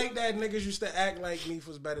don't like that niggas used to act like Neef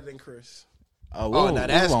was better than Chris. Oh, now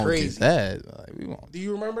that's we won't crazy. get That. Like, we won't. Do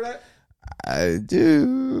you remember that? I do.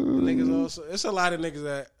 Niggas also. It's a lot of niggas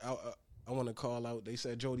that I want to call out. They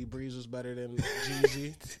said Jody Breeze was better than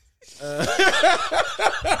Jeezy.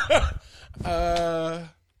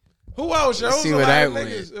 Who else, yo? Let's see where that went.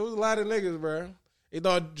 Niggas. It was a lot of niggas, bro. They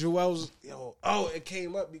thought Joel's. It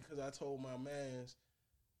came up because I told my mans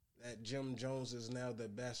that Jim Jones is now the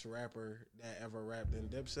best rapper that ever rapped in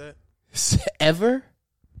Dipset. Ever?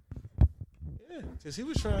 Yeah, because he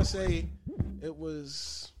was trying to say it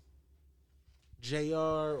was JR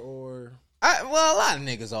or. A lot of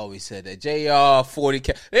niggas always said that. JR,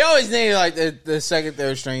 40K. They always name like the second,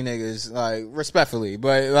 third string niggas, like, respectfully.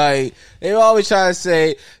 But, like, they always try to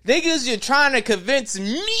say, niggas, you're trying to convince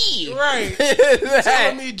me. Right.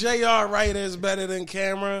 Telling me JR Wright is better than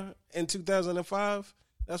Camera in 2005?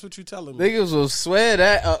 That's what you telling me. Niggas will swear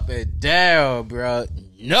that up and down, bro.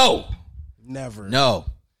 No. Never. No.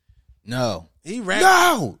 He rapped.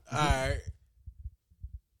 No. All right.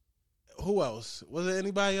 Who else? Was there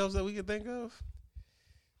anybody else that we could think of?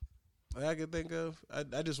 That I could think of.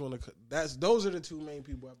 I just want to. Those are the two main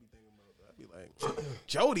people I be thinking about. I'd be like,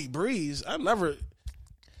 Jody Breeze. I never.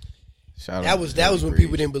 That was when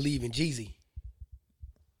people didn't believe in Jeezy.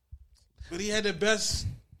 But he had the best.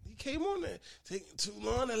 He came on there. Taking too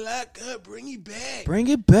long to lock up. Bring it back. Bring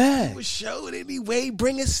it back. Was showed anyway.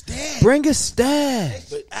 Bring a stack. Bring a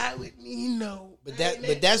stash. But I would need no. But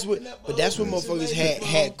that's what motherfuckers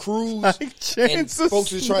had crews Like and Chance of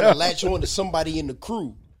folks was trying Snow. to latch on to somebody in the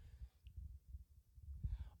crew.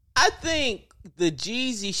 I think the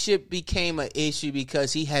Jeezy shit became an issue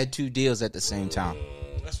because he had two deals at the same time.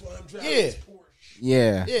 That's why I'm driving Yeah. this Porsche.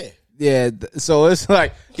 Yeah. Yeah. Yeah. So it's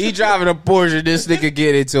like he driving a Porsche, this nigga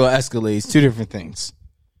get into an Escalade. It's two different things.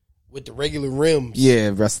 With the regular rims.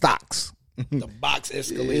 Yeah, bro, stocks. The box You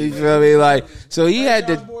Escalade. feel me? Like, so he had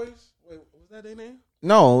Franchise to. Boys? Wait, was that their name?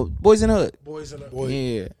 No, Boys in the Hood. Boys in the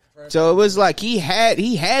Yeah. So it was like he had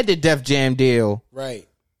the Def Jam deal. Right.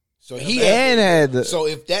 So So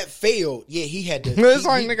if that failed, yeah, he had to. it's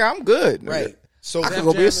like, nigga, I'm good. Nigga. Right. So I could Def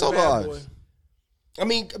go be Jam a and solo Bad artist. Boy. I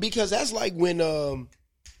mean, because that's like when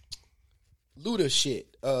Luda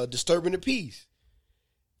shit, Disturbing the Peace.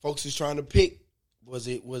 Folks is trying to pick. Was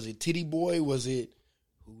it Titty Boy? Was it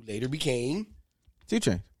who later became 2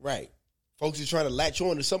 Chainz. right? Folks is trying to latch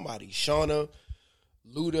on to somebody. Shauna,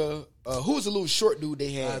 Luda. Who was the little short dude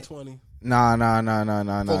they had? I-20. Nah.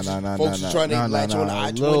 Folks is trying to latch on to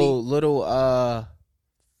I-20. Little,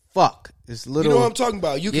 fuck. It's You little. know what I'm talking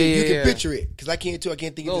about? You can Yeah. picture it because I can't too. I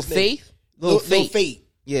can't think Little of his name. Faith. Little Fate.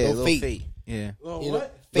 Yeah, Lil Little Fate. Yeah. Oh, You know,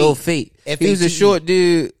 what? Lil Fate. He was a F-A-T-E. short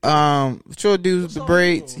dude. Short dude with the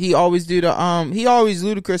braids. He always do the He always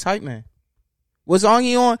Ludacris hype man. What song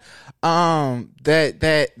he on?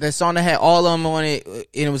 That song that had all of them on it, and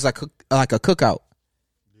it was like a cookout.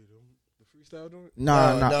 The freestyle joint?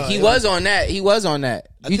 No. He it was on that. He was on that.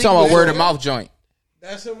 You think talking it about was word on of mouth joint?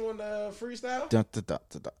 That's him on the freestyle? Dun, dun, dun,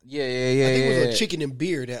 dun, dun. Yeah. I think it was a Chicken and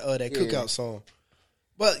Beer that cookout song.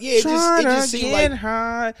 But yeah, it just seemed like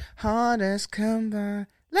hard as come by.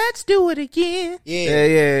 Let's do it again.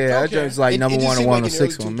 Yeah. That Okay. joint's like number just one seemed and like in the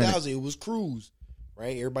 106 early on a minute. 2000s, it was crews,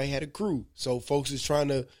 right? Everybody had a crew, so folks is trying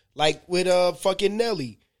to like with fucking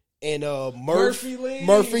Nelly and Murphy Lee.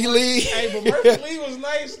 Murphy Lee. Hey, but Murphy Lee was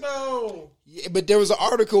nice, though. Yeah, but there was an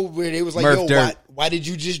article where they was like, Murph Dirt. why did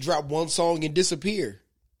you just drop one song and disappear?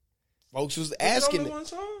 Folks was asking. Only one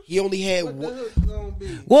song? He only had What the one. hook gonna be?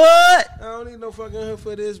 What? I don't need no fucking hook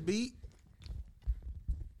for this beat.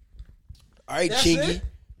 All right, That's Chingy. it?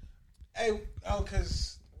 Hey,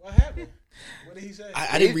 cause what happened? What did he say?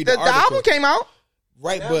 I didn't read the The article. album came out.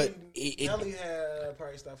 Right, Nelly, but it Nelly had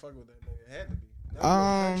probably stopped fucking with that nigga. It had to be.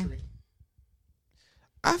 Nelly was country.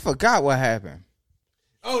 I forgot what happened.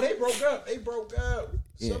 Oh, they broke up.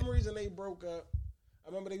 Yeah. Some reason they broke up. I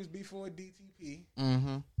remember they was beefing with DTP.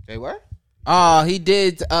 Mm-hmm. They were? Oh, he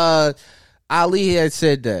did. Ali had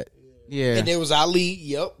said that. Yeah. and there was Ali.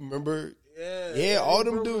 Yep, remember? Yeah, Yeah, all they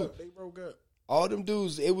them broke dudes. up. They broke up. All them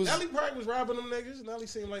dudes. It was. Nelly probably was robbing them niggas. Nelly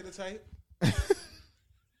seemed like the type.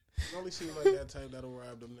 Nelly seemed like that type that'll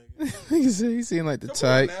rob them niggas. He seemed like the Come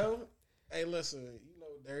type. on now. Hey, listen, you know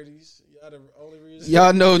dirties. Y'all the only reason.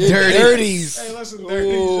 Y'all know dirty. Dirties. Hey, listen,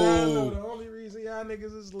 dirties. Y'all know the only reason y'all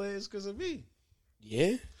niggas is lit is because of me.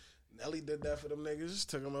 Yeah. Nelly did that for them niggas.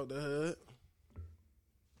 Took them out the hood.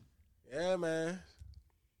 Yeah, man.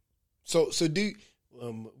 So do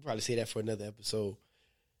we'll probably say that for another episode.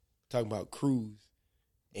 Talking about crews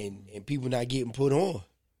and people not getting put on.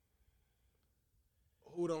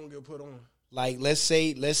 Who don't get put on? Like let's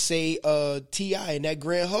say T.I. and that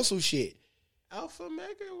Grand Hustle shit. Alpha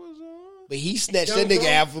Mega was on. But he snatched Young that nigga Dro?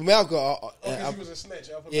 Alpha Malcolm. Because he was a snitch.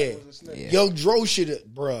 Alpha yeah. Mega was a snitch. Yeah. Young Dro should have,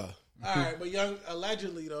 bruh. All right, but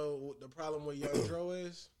allegedly though, the problem with Young Dro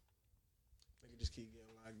is nigga just keep getting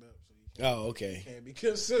locked up, so he Oh, okay. can't be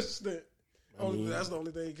consistent. That's the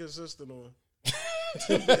only thing he's consistent on.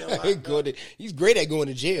 He's great at going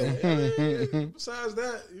to jail. Yeah. Besides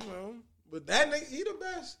that, you know, but that nigga, he the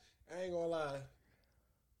best. I ain't gonna lie.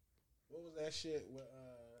 What was that shit with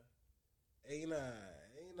A9?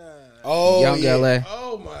 Oh, Young yeah. LA.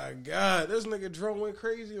 Oh my god, this nigga Dro went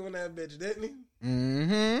crazy on that bitch, didn't he?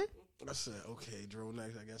 Mm-hmm. I said, okay, Dro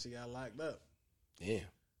next. I guess he got locked up. Yeah.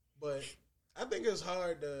 But I think it's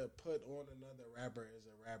hard to put on another rapper as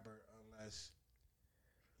a rapper unless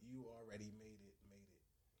you already made it.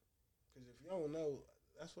 Because if you don't know,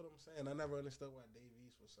 that's what I'm saying. I never understood why Dave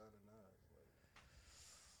East was signing Nas.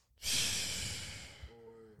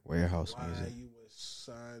 Or Warehouse why music. you was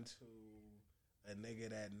signed to a nigga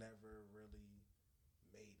that never really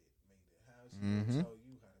made it. How's he gonna tell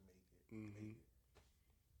you how to make it?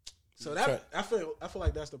 So that I feel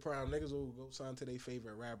like that's the problem. Niggas will go sign to their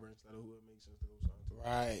favorite rapper instead of who it makes sense to go sign to.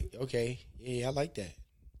 Right. Okay. Yeah, I like that.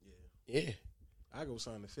 Yeah. I go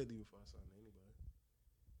sign to 50 before I sign to anybody.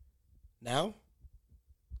 Now?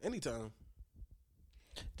 Anytime.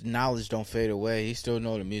 The knowledge don't fade away. He still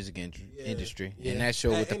know the music industry. Yeah. And that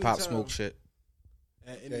show At with the any Pop time. Smoke shit.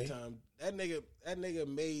 At any time. That nigga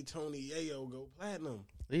made Tony Yayo go platinum.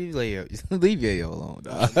 Leave Yayo alone,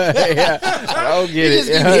 dog. Yeah, I don't He get just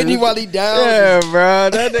it. keep hitting him while he down. Yeah, bro.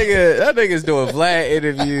 That nigga's doing Vlad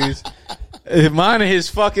interviews. Minding his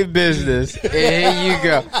fucking business. And here you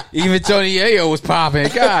go. Even Tony Yayo was popping.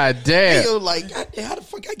 God damn. Yo, like, goddamn, how the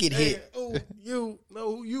fuck I get hit? Oh, you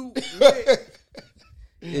know who you.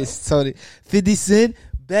 It's Tony 50 Cent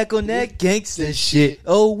back on that gangsta shit.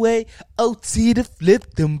 Oh wait, OT to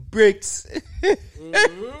flip them bricks.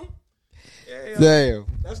 Mm-hmm. Yeah, Damn.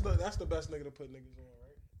 that's the best nigga to put niggas on,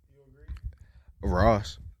 right? You agree?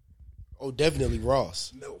 Ross. Oh, definitely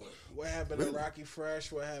Ross. No. What happened to Rocky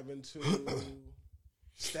Fresh? What happened to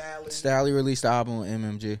Stalley? Stalley released the album on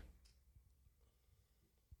MMG.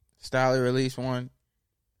 Stalley released one.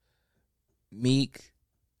 Meek.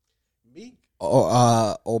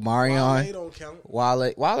 Omarion. Wale don't count.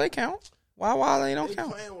 Wale count? Why Wale don't They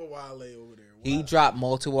count? playing with Wale over there. He dropped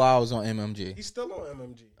multiple hours on MMG. He's still on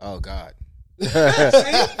MMG. Oh God. See?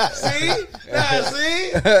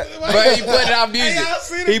 But he put out music. Hey, y'all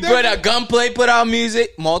see the He put out Gunplay, put out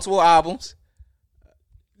music, multiple albums.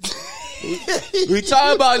 We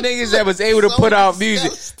talking about niggas that was able to So put out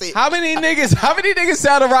disgusting. music. How many niggas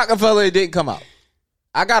sounded Rockefeller and didn't come out?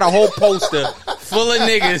 I got a whole poster full of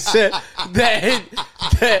niggas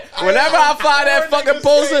that whenever I find that fucking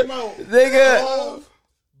poster, nigga,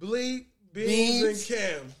 Bleak, Beans, and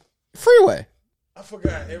Cam. Freeway. I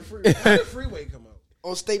forgot. And Freeway. How did Freeway come out?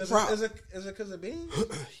 On State Prop. Is it because of Beans?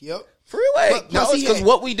 Yep. Freeway. Plus No, it's he because had-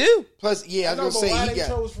 what we do. Plus, yeah, I No, was but gonna why say they he got.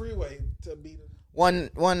 chose Freeway to be the... One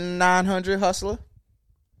 900 hustler.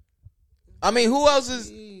 I mean, who else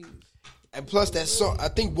is? And plus that song, I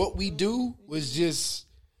think what we do was just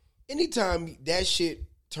anytime that shit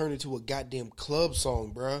turned into a goddamn club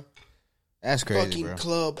song, bruh. That's crazy, Fucking bro.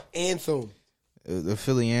 club anthem. The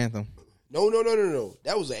Philly anthem. No.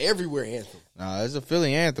 That was an everywhere anthem. Nah, it's a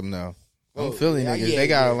Philly anthem though. Oh, Them Philly yeah, niggas, yeah, they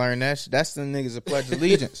gotta yeah. learn that. That's the niggas that pledge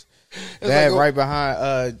allegiance. That right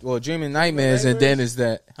behind Dreaming Nightmares, and then is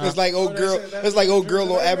that. Huh? It's like old girl. It's like old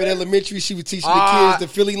girl on Abbott Elementary. She was teaching the kids the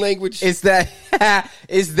Philly language. It's that.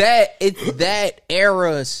 It's that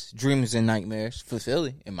era's Dreams and Nightmares for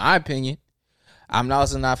Philly, in my opinion. I'm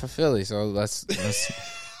also not for Philly, so let's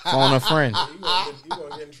phone a friend. You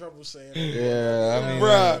gonna get in trouble saying that. Yeah, I mean,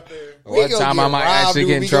 Bruh. one time I might actually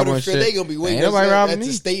get in trouble and shit. They gonna be waiting Ain't nobody robbing at me.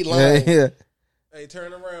 the state line. Yeah. Hey,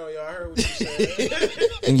 turn around, y'all. I heard what you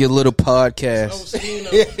said. In your little podcast. Oh, Skino.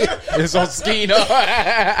 It's on Skino.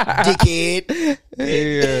 Dickhead.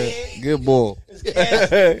 Yeah, good boy.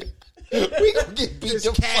 We gonna get beat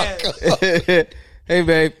the fuck up. Hey,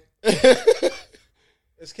 babe.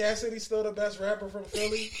 Is Cassidy still the best rapper from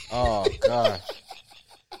Philly? Oh, God.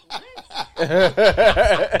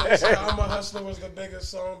 They said I'm a Hustler was the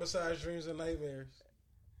biggest song besides Dreams and Nightmares.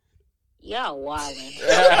 Y'all wildin'.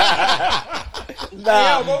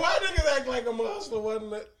 Nah. Yo, but why niggas act like I'm a Hustler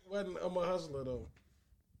wasn't I'm a Hustler though?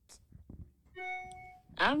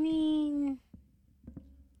 I mean,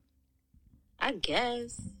 I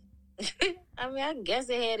guess. I guess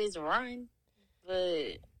it had its run,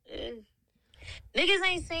 but niggas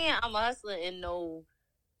ain't saying I'm a hustler in no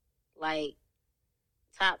like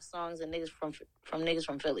top songs and niggas from niggas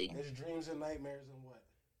from Philly. It's Dreams and Nightmares and what?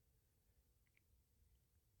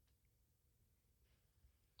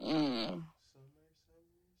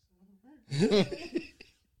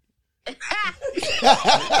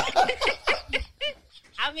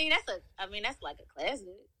 That's like a classic.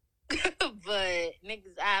 But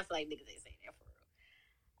niggas, I feel like niggas ain't saying that for real.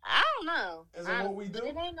 I don't know. Is it what we do?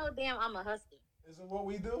 It ain't no damn I'm a hustler. Is it what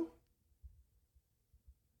we do?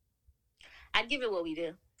 I'd give it what we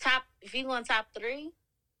do. If you going top 3?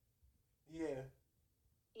 Yeah.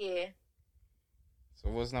 Yeah. So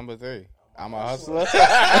what's number 3? I'm a hustler.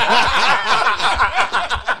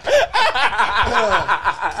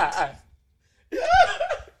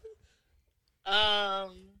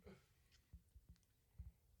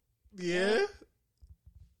 Yeah.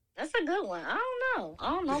 That's a good one. I don't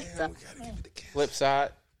know. Damn, Flip side.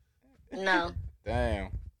 No. Damn.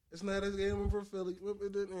 It's not as game for Philly.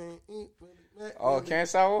 Oh, Can't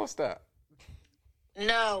Stop, Won't Stop.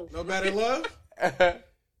 No. No Better Love?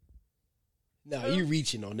 No, you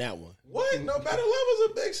reaching on that one. What? No Better Love is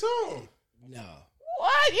a big song. No.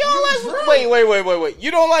 What? You don't like? Wait. You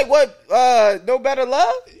don't like what? No Better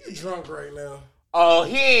Love? You drunk right now. Oh,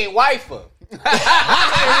 he ain't wifer. I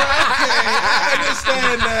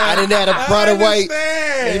understand that. I didn't have a Prada white.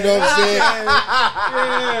 You know what I'm saying?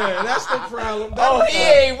 Yeah, that's the problem. He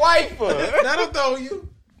ain't wifer. That'll throw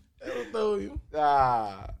you.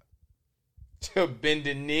 To bend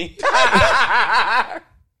the knee. All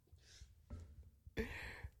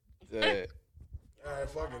right,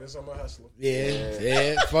 fuck it. It's on my hustler.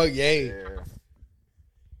 Yeah. Fuck yeah.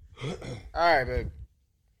 All right, babe.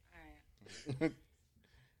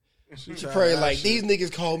 She probably like, these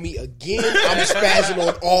niggas call me again. I'm spazzing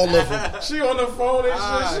on all of them. She on the phone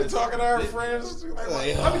and shit. She talking to her friends. She like,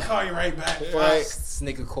 let me call you right back. Right. This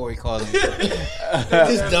nigga Corey calling me.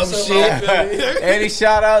 This dumb shit. Any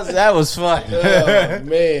shout outs? That was fun. Oh,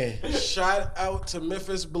 man. Shout out to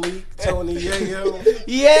Memphis Bleak, Tony Yayo.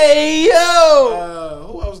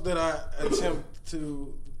 Yayo! Who else did I attempt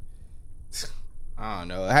to? I don't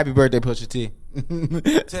know. Happy birthday, Pusha T.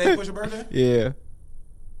 Today, push your birthday? Yeah.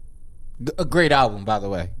 A great album, by the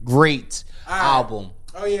way. Great album.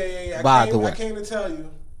 Oh, yeah. By the way. I came to tell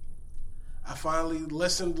you. I finally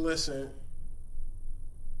listened.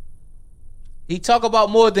 He talk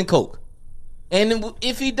about more than coke. And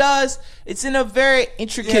if he does, it's in a very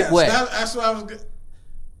intricate way. That's what I was good.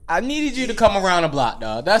 I needed you to come around the block,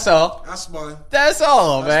 dog. That's all. That's fun. That's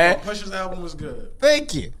all, man. Push's album was good.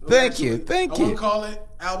 Thank you. I wouldn't call it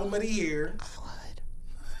album of the year.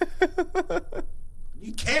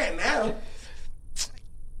 You can now.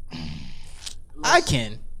 I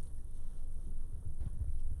can.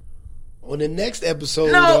 On the next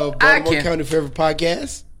episode No, of I Baltimore can. County Forever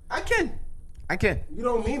Podcast. I can. You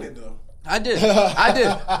don't mean it though. I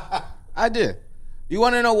did. You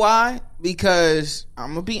want to know why? Because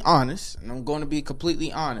I'm going to be honest, and I'm going to be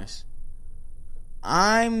completely honest.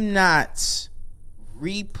 I'm not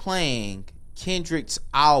replaying Kendrick's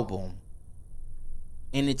album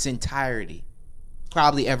in its entirety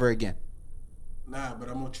probably ever again. Nah, but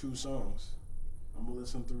I'm going to choose songs. I'm going to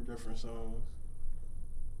listen through different songs.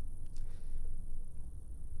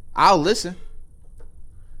 I'll listen.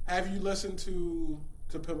 Have you listened to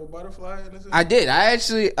Pimp a Butterfly? I did. I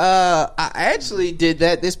actually did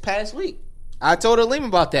that this past week. I told Aleem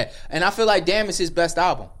about that, and I feel like Damn is his best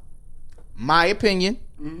album. My opinion.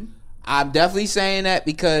 Mm-hmm. I'm definitely saying that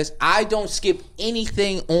because I don't skip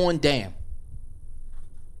anything on Damn.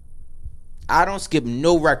 I don't skip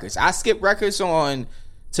no records. I skip records on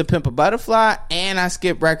To Pimp a Butterfly, and I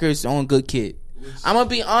skip records on Good Kid. I'm gonna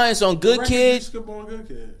be honest on Good Kid. Skip on Good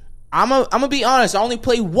Kid. I'm gonna be honest. I only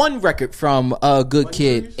play one record from Good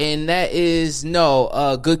Kid, and that is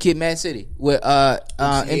Good Kid, Mad City with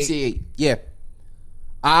MC8. Yeah,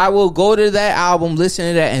 I will go to that album, listen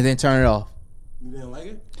to that, and then turn it off. You didn't like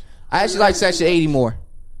it? I actually like Section 80 more.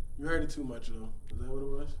 You heard it too much though. Is that what it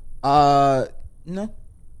was?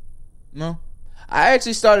 No. I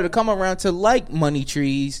actually started to come around to like Money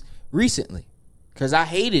Trees recently because I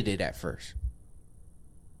hated it at first.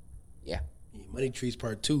 Yeah, Money Trees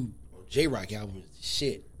Part 2 on J-Rock album is the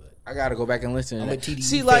shit. But I gotta go back and listen to I'm that. a TDE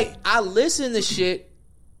See, fan. like, I listen to shit.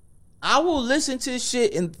 I will listen to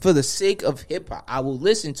shit and for the sake of hip hop. I will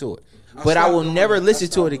listen to it, but I will never listen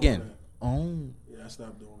to it again. Oh, yeah, I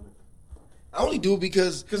stopped doing it. I only do it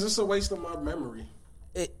because it's a waste of my memory.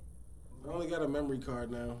 I only got a memory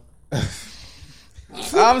card now.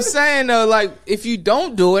 I'm saying though, like, if you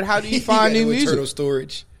don't do it, how do you find new music? Internal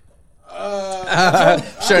storage.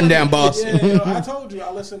 Shutting down, boss. Yeah, I told you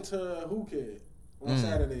I listened to Who Kid on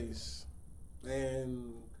Saturdays,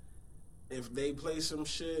 and if they play some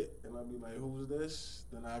shit and I'll be like, "Who's this?"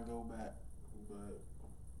 then I go back.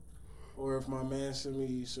 Or if my man send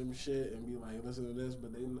me some shit and be like, "Listen to this,"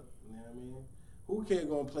 but they, you know what I mean? Who Kid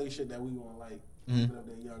gonna play shit that we gonna like? Even if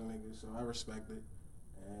they're young niggas, so I respect it,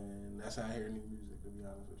 and that's how I hear new music. To be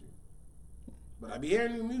honest with you, but I be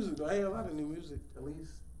hearing new music though. I hear a lot of new music, at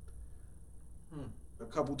least a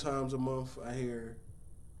couple times a month. I hear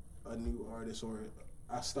a new artist, or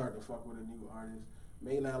I start to fuck with a new artist.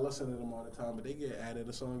 May not listen to them all the time, but they get added.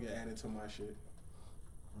 A song get added to my shit.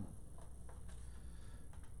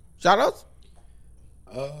 Shout outs?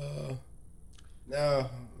 No,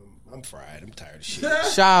 I'm fried. I'm tired of shit.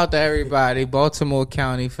 Shout out to everybody. Baltimore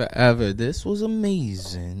County forever. This was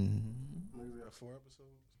amazing.